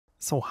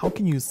So how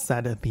can you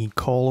set the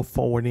call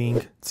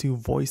forwarding to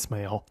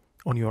voicemail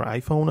on your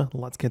iPhone?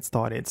 Let's get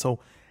started.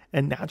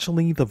 And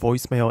naturally, the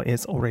voicemail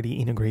is already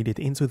integrated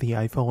into the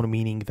iPhone,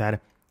 meaning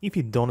that if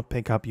you don't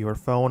pick up your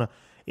phone,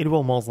 it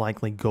will most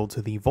likely go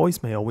to the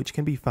voicemail, which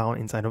can be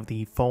found inside of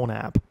the phone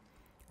app,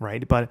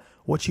 right? But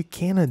what you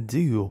can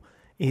do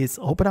is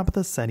open up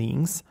the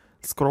settings,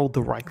 scroll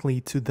directly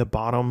to the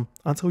bottom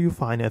until you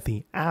find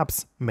the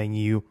apps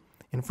menu.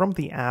 And from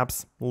the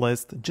apps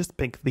list, just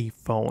pick the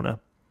phone.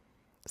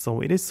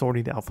 So it is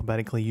sorted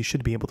alphabetically. You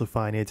should be able to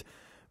find it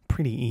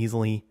pretty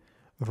easily,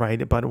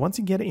 right? But once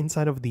you get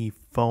inside of the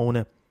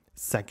phone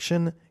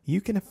section,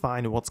 you can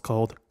find what's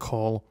called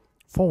call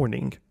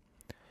forwarding.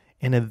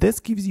 And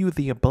this gives you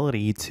the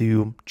ability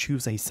to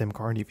choose a SIM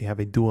card if you have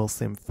a dual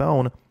SIM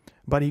phone,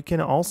 but you can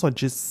also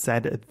just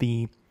set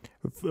the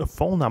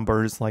phone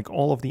numbers, like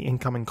all of the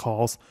incoming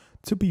calls,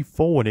 to be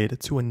forwarded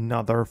to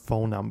another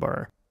phone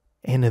number.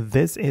 And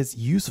this is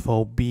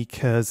useful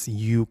because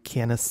you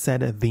can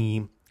set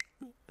the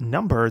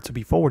number to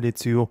be forwarded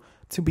to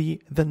be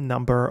the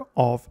number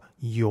of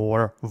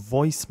your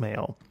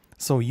voicemail.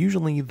 So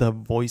usually the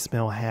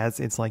voicemail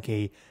it's like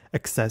a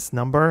access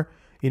number.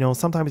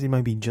 Sometimes it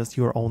might be just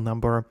your own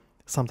number,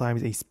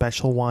 sometimes a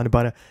special one,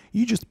 but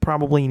you just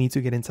probably need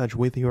to get in touch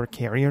with your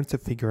carrier to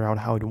figure out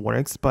how it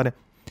works. But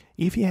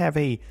if you have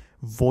a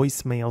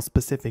voicemail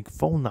specific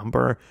phone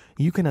number,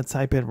 you can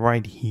type it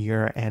right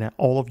here and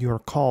all of your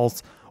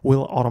calls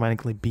will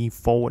automatically be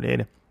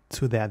forwarded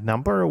to that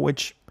number,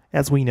 which,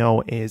 as we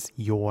know, is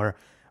your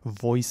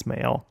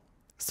voicemail.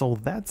 So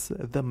that's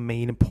the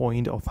main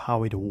point of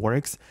how it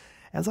works.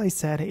 As I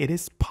said, it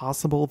is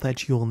possible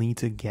that you'll need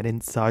to get in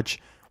touch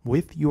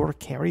with your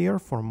carrier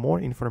for more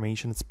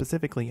information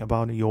specifically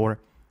about your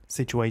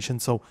situation.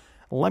 So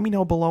let me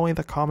know below in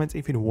the comments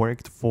if it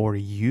worked for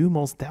you.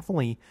 Most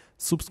definitely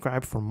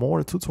subscribe for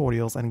more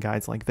tutorials and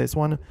guides like this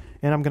one,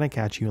 and I'm gonna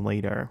catch you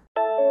later.